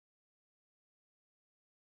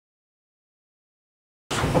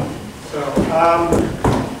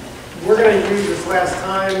We're going to use this last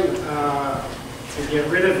time to get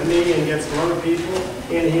rid of me and get some other people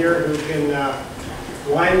in here who can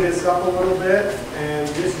wind this up a little bit. And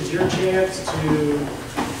this is your chance to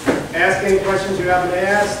ask any questions you haven't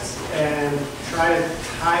asked and try to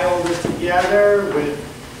tie all this together with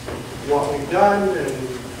what we've done and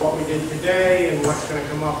what we did today and what's going to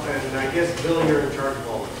come up. And I guess, Bill, you're in charge of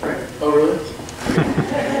all this, right? Oh, really?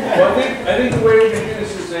 Well, I think the way we can do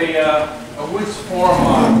this is a Woods Forum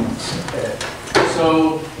model.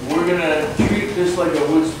 So we're going to treat this like a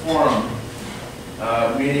Woods Forum,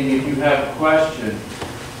 meaning if you have a question,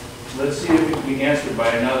 let's see if it can be answered by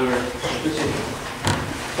another participant.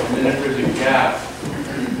 And then if there's a gap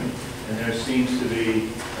and there seems to be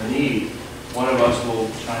a need, one of us will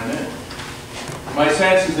chime in. My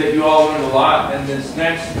sense is that you all learned a lot, and this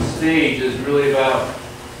next stage is really about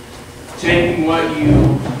taking what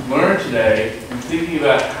you learned today and thinking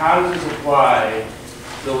about how does this apply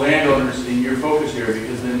to the landowners in your focus area,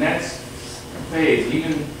 because the next phase,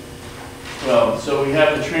 so we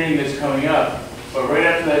have the training that's coming up, but right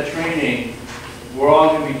after that training, we're all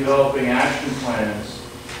going to be developing action plans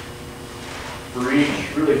for each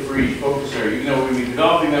focus area. Even though we're going to be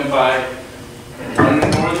developing them by one in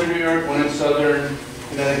northern New York, one in southern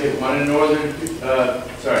Connecticut, one in northern,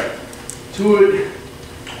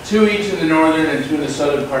 two each in the northern and two in the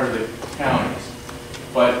southern part of the counties.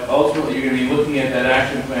 But ultimately, you're going to be looking at that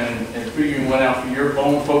action plan and figuring one out for your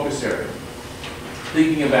own focus area.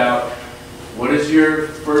 Thinking about what is your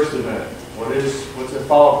first event? What's a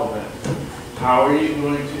follow-up event? How are you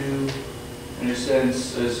going to, in a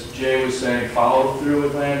sense, as Jay was saying, follow through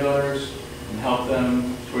with landowners and help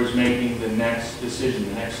them towards making the next decision,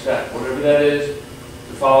 the next step, whatever that is,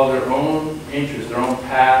 to follow their own interest, their own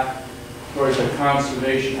path towards a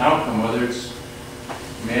conservation outcome, whether it's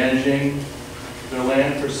managing their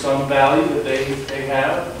land for some value that they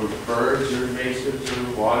have, for birds or invasives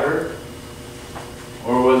or water,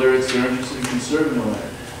 or whether it's they're interested in conserving the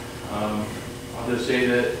land. I'll just say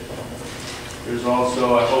that there's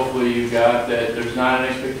also, hopefully you got that there's not an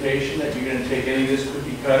expectation that you're going to take any of this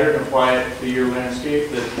cookie cutter and apply it to your landscape,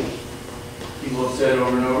 that people have said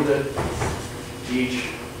over and over that each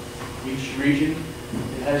region,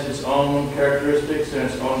 it has its own characteristics and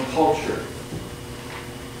its own culture.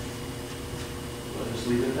 I'll just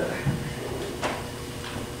leave it at that.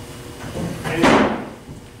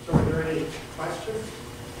 So are there any questions?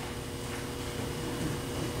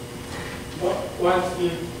 Well, once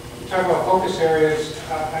you talk about focus areas,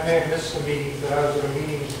 I may have missed some meetings, but I was at a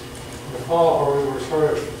meeting in the fall where we were sort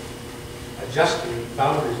of adjusting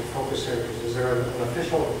boundaries of focus areas. Is there an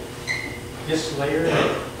official layer that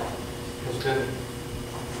has been?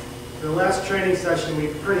 The last training session, we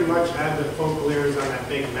pretty much had the focal areas on that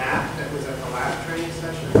big map that was at the last training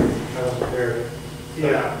session. I wasn't there.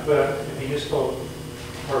 Yeah. But it'd be useful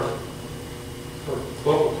for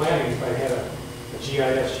local planning if I had a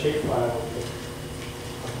GIS shapefile of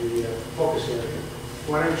the focus area.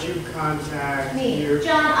 Why don't you contact me? your...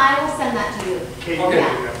 John, I will send that to you. Kate, Okay.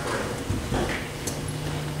 yeah.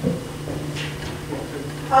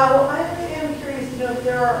 Well, I am curious to know if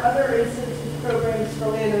there are other instances of programs for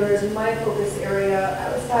landowners in my focus area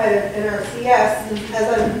outside of NRCS. And as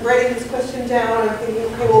I'm writing this question down, I'm thinking,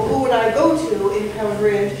 okay, well, who would I go to in Pound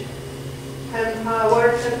Ridge? I'm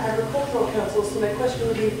Watershed Agricultural Council, so my question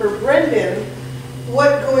would be for Brendan,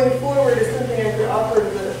 what going forward is something I could offer to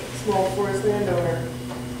the small forest landowner?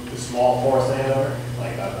 The small forest landowner,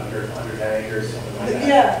 like under 10 acres, something like that?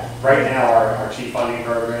 Yeah. Right now, our chief funding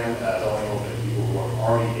program is only open to people who are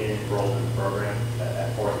already enrolled in the program,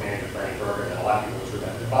 that forest management training program, and a lot of people who have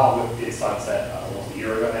been involved with it sunset almost a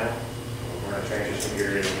year ago now. We're in a transition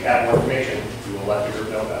period. If we have more information, we will let the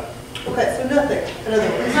group know about it. Okay, so nothing, in other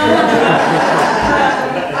words.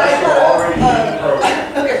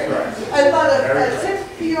 I thought a 6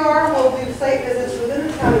 PR will do site visits within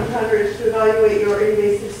the town of Pound Ridge to evaluate your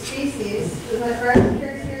invasive species. Is that correct?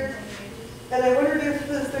 Here. And I wondered if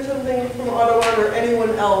there's something from Ottawa or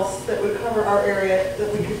anyone else that would cover our area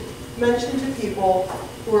that we could mention to people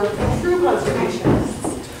who are true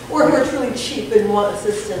conservationists or who are truly cheap and want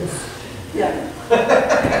assistance. Yeah.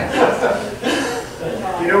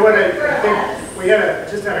 You know what, I think we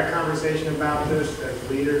just had a conversation about this as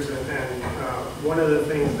leaders, and one of the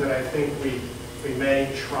things that I think we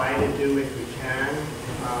may try to do if we can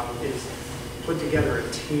is put together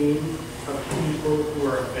a team of people who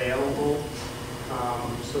are available,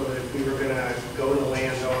 so that if we were going to go to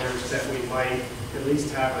landowners, that we might at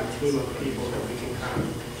least have a team of people that we can kind of,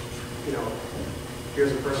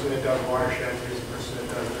 here's a person that does watershed, here's a person that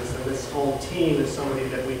does this, and this whole team is somebody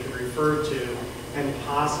that we could refer to and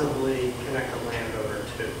possibly connect a landowner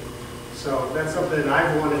too. So that's something that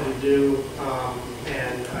I've wanted to do,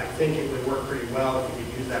 and I think it would work pretty well if we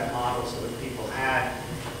could use that model so that people had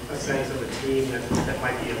a sense of a team that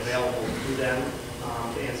might be available to them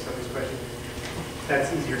to answer some of these questions.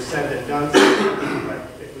 That's easier said than done, but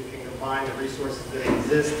if we can combine the resources that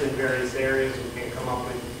exist in various areas, we can come up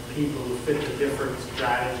with people who fit the different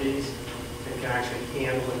strategies and can actually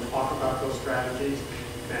handle and talk about those strategies,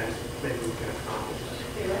 then maybe we can accomplish that.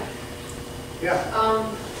 Okay, right. Yeah.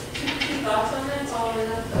 Two thoughts on that,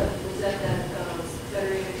 following up, was at that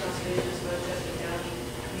Federated Conservation of Westchester County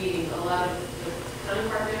meeting. A lot of the county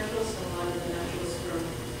park naturalists and a lot of the naturalists from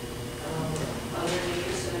other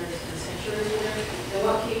nature centers and sanctuaries were there. And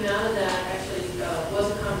what came out of that actually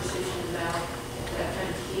was a conversation about that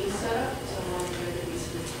kind of team setup. So I'm wondering if we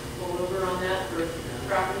could roll over on that for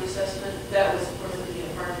property assessment. That was, of course, looking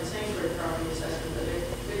at park and sanctuary property assessment, but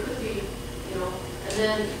there could be, you know. And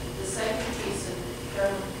then the second piece, and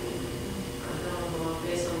Carolyn, I don't know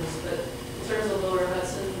based on this, but in terms of Lower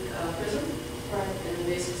Hudson Prism and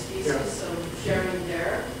invasive species, so sharing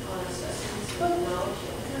there on assessments and knowledge.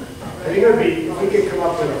 I think it would be, if we could come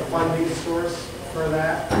up with a funding source for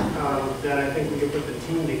that, then I think we could put the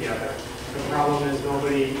team together. The problem is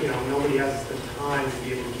nobody has the time to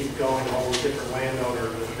be able to keep going to all those different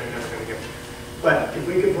landowners, and they're never going to get. But if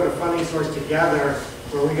we could put a funding source together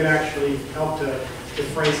where we could actually help to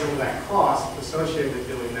defray some of that cost associated with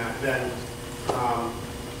doing that, then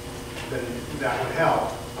that would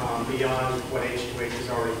help beyond what H2H is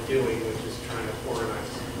already doing, which is trying to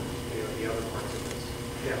organize the other parts of this.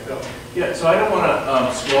 Yeah, Bill. Yeah, so I don't want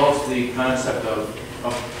to squelch the concept of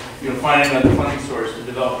finding a funding source to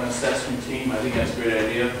develop an assessment team. I think that's a great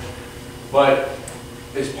idea. But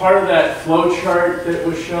as part of that flow chart that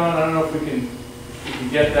was shown, I don't know if we can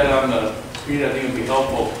get that on the screen. I think it would be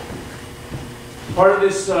helpful. Part of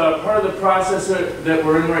this, part of the process that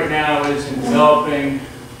we're in right now is in developing.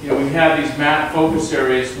 We have these map focus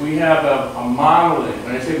areas. We have a modeling.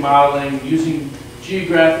 When I say modeling, using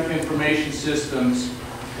geographic information systems.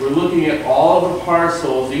 We're looking at all the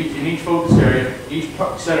parcels in each focus area. Each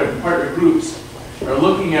set of partner groups are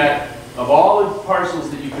looking at, of all the parcels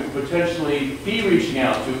that you could potentially be reaching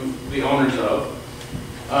out to the owners of,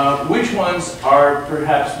 which ones are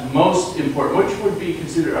perhaps most important, which would be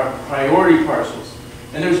considered our priority parcels.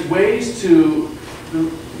 And there's ways to,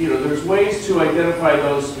 there's ways to identify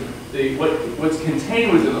those, what's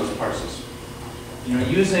contained within those parcels.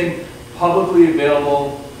 Using publicly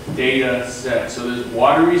available data set. So there's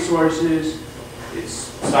water resources, it's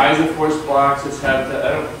size of forest blocks, it's habitat.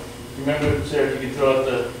 I don't remember, Sarah, if you can throw out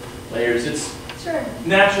the layers. It's Sure.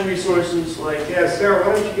 Natural resources like. Yeah, Sarah,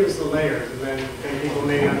 why don't you give us the layers, and then people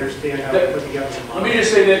may understand how to put together the model. Let me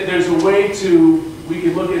just say that there's a way we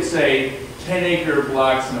could look at, say, 10-acre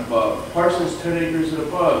blocks and above, parcels 10 acres and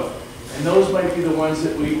above, and those might be the ones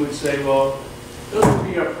that we would say, well, those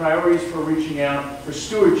would be our priorities for reaching out for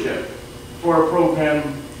stewardship, for a program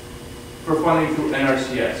for funding through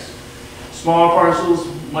NRCS. Smaller parcels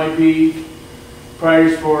might be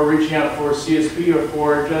priorities for reaching out for CSP or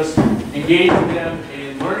for just engaging them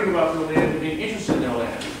in learning about their land and being interested in their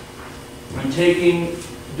land. And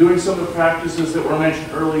doing some of the practices that were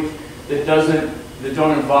mentioned early that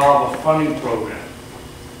don't involve a funding program.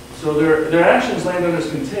 So there are actions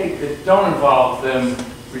landowners can take that don't involve them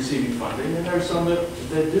receiving funding, and there are some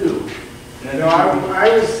that do. No,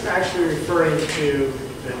 I was actually referring to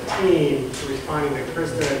the team responding to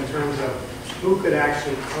Krista in terms of who could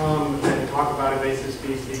actually come and talk about invasive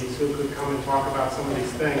species, who could come and talk about some of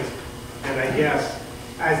these things, and I guess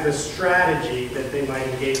as the strategy that they might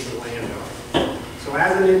engage the landowner. So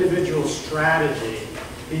as an individual strategy,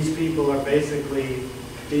 these people are basically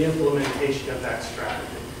the implementation of that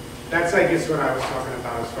strategy. That's, I guess, what I was talking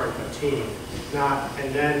about as far as the team.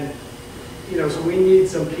 And then, so we need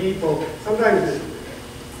some people. Sometimes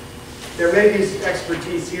there may be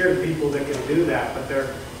expertise here to people that can do that, but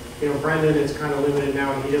Brendan is kind of limited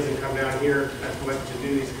now, and he doesn't come down here as much to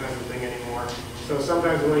do these kinds of things anymore. So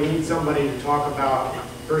sometimes when we need somebody to talk about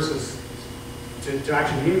versus to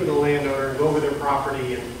actually meet with the landowner, go over their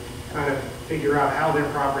property and kind of figure out how their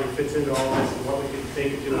property fits into all this and what they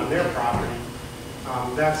could do on their property,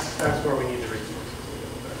 that's where we need the resources a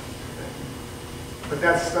little bit. But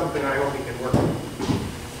that's something I hope we can work on.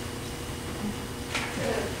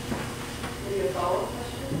 Maybe a follow-up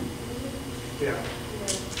question? Yeah.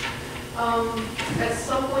 At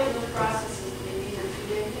some point in the process, maybe the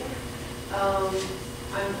 2-day,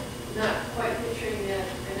 I'm not quite picturing that.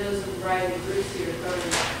 I know there's a variety of groups here from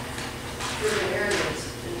urban areas.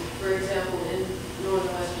 And for example, in North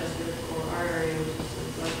Westchester, or our area, which is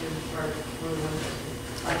the western part of North Westchester,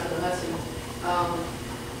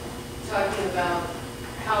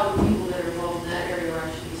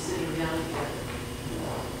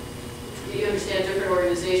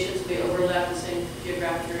 figure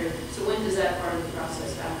out your, so when does that part of the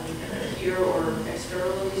process happen? Here or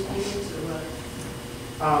external in these meetings, or what?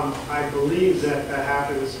 I believe that that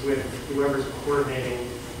happens with whoever's coordinating,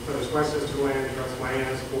 whether it's Westchester Land Trust,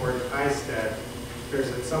 Miami's Board, ISTED.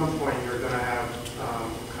 There's at some point you're going to have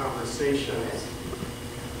conversations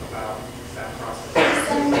about that process.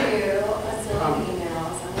 Send you a zillion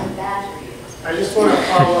emails, I'm gonna badger you. I just want to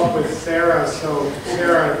follow up with Sarah. So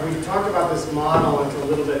Sarah, we talked about this model, and it's a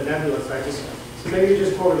little bit nebulous. So maybe you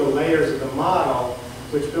just quoted the layers of the model,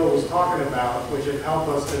 which Bill was talking about, which have helped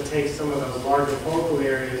us to take some of those larger focal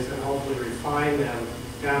areas and hopefully refine them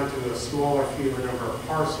down to a smaller, fewer number of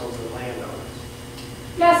parcels and landowners.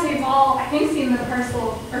 Yes, we've all, I think, seen the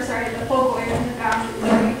the focal area and the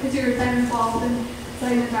boundaries, because you've been involved in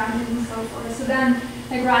setting the boundaries and so forth. So then,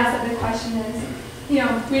 like Rod said, the question is, we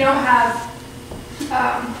don't have,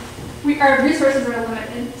 our resources are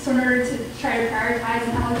limited. So in order to try to prioritize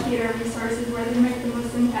and allocate our resources where they make the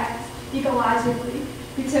most impact ecologically,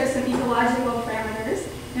 we took some ecological parameters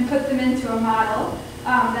and put them into a model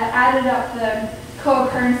that added up the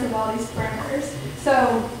co-occurrence of all these parameters.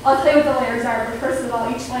 So I'll tell you what the layers are, but first of all,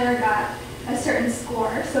 each layer got a certain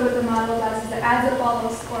score. So what the model does is it adds up all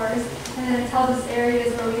those scores, and then it tells us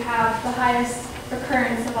areas where we have the highest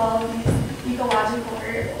occurrence of all of these ecological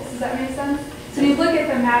variables. Does that make sense? So when you look at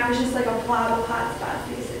the map, it's just like a blob of hotspots,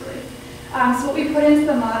 basically. So what we put into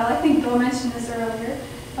the model, I think Bill mentioned this earlier.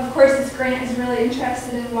 Of course, this grant is really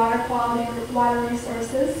interested in water quality and water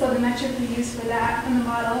resources. So the metric we used for that in the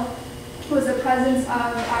model was the presence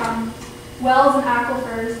of wells and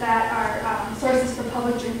aquifers that are sources for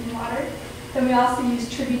public drinking water. Then we also use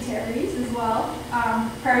tributaries as well,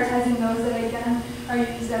 prioritizing those that again are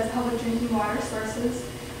used as public drinking water sources.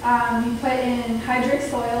 We put in hydric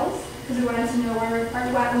soils because we wanted to know where our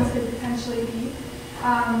wetlands could potentially be.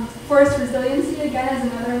 Forest resiliency again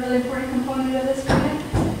is another really important component of this grant.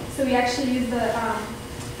 So we actually use the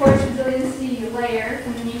forest resiliency layer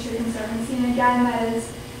from the Nature Conservancy, and again that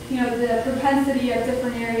is the propensity of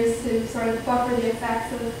different areas to sort of buffer the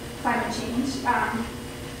effects of climate change.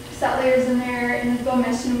 Set layers in there, and as Bill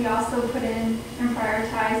mentioned, we also put in and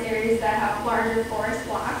prioritize areas that have larger forest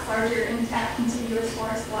blocks, larger intact contiguous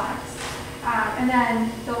forest blocks. And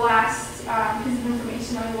then the last piece of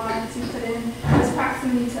information that we wanted to put in was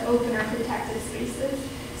proximity to open or protected spaces.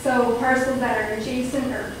 So parcels that are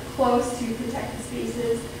adjacent or close to protected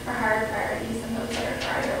spaces are higher priorities than those that are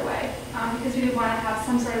farther away, because we would want to have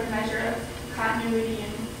some sort of measure of continuity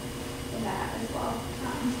in that as well.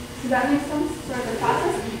 Does that make sense, sort of the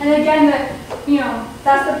process? And again,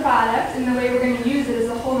 that's the product, and the way we're going to use it is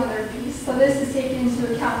a whole other piece. So this is taking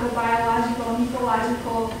into account the biological and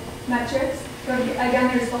ecological metrics. But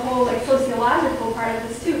again, there's the whole sociological part of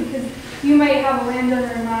this too, because you might have a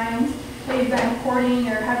landowner in mind that you've been courting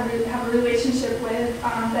or have a relationship with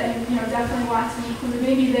that you definitely want to include.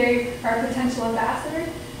 Maybe they are a potential ambassador,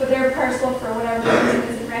 but their parcel for whatever reason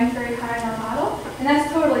isn't ranked very high in our model, and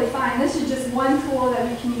that's totally fine. This is just one tool that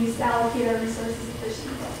we can use to allocate our resources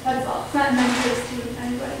efficiently. That's all. It's not meant to exclude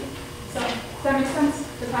anybody. So does that make sense?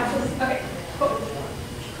 The process? Okay. Cool.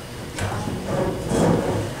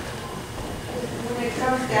 When it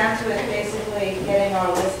comes down to it, basically getting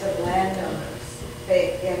our list of landowners.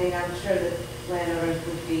 I'm sure that landowners it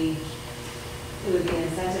would be an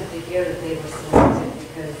incentive to hear that they were selected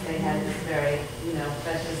because they had this very,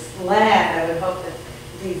 precious land. I would hope that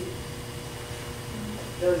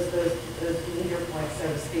those leader points, so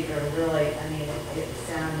to speak, are really, it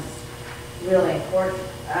sounds really important.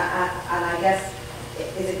 And I guess,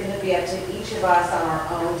 is it going to be up to each of us on our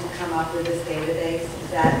own to come up with this database?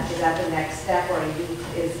 Is that the next step, or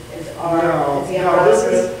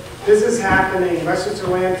This is happening. Westchester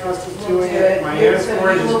Land Trust is doing it. Miami's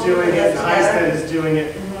Board is doing it. And ISTED is doing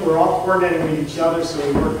it. We're all coordinating with each other, so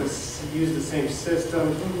we use the same system.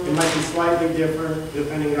 It might be slightly different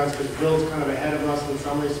depending on us, because Bill's kind of ahead of us in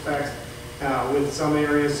some respects with some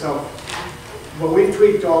areas. So, but we've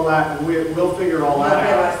tweaked all that, and we'll figure all that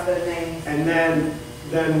out. Give us the names. And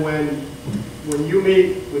then when you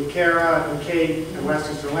meet with Kara and Kate and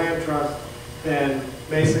Westchester Land Trust, then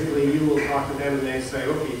basically you will talk to them and they say,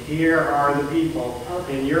 okay, here are the people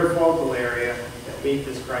in your focal area that meet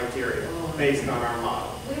this criteria based on our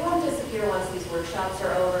model. We won't disappear once these workshops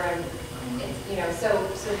are over, and so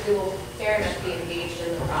we will very much be engaged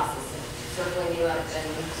in the process of circling you up. And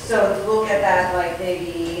so we'll get that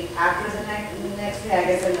maybe after the next day, I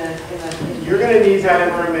guess in the You're going to need that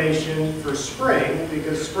information for spring,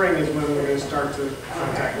 because spring is when we're going to start to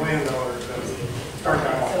contact landowners and start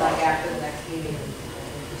that. So after the next meeting.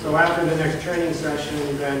 So after the next training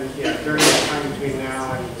session, then during that time between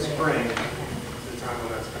now and spring is the time when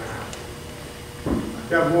that's going to happen.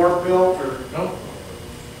 Got more, Bill, or Nope.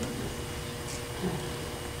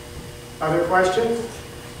 other questions?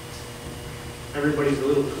 Everybody's a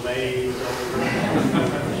little glazed over.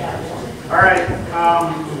 All right,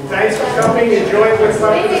 thanks for coming, enjoy what's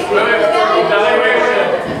left of the Evaluation.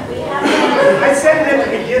 I said it at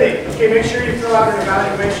the beginning, okay, make sure you fill out an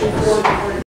evaluation form before you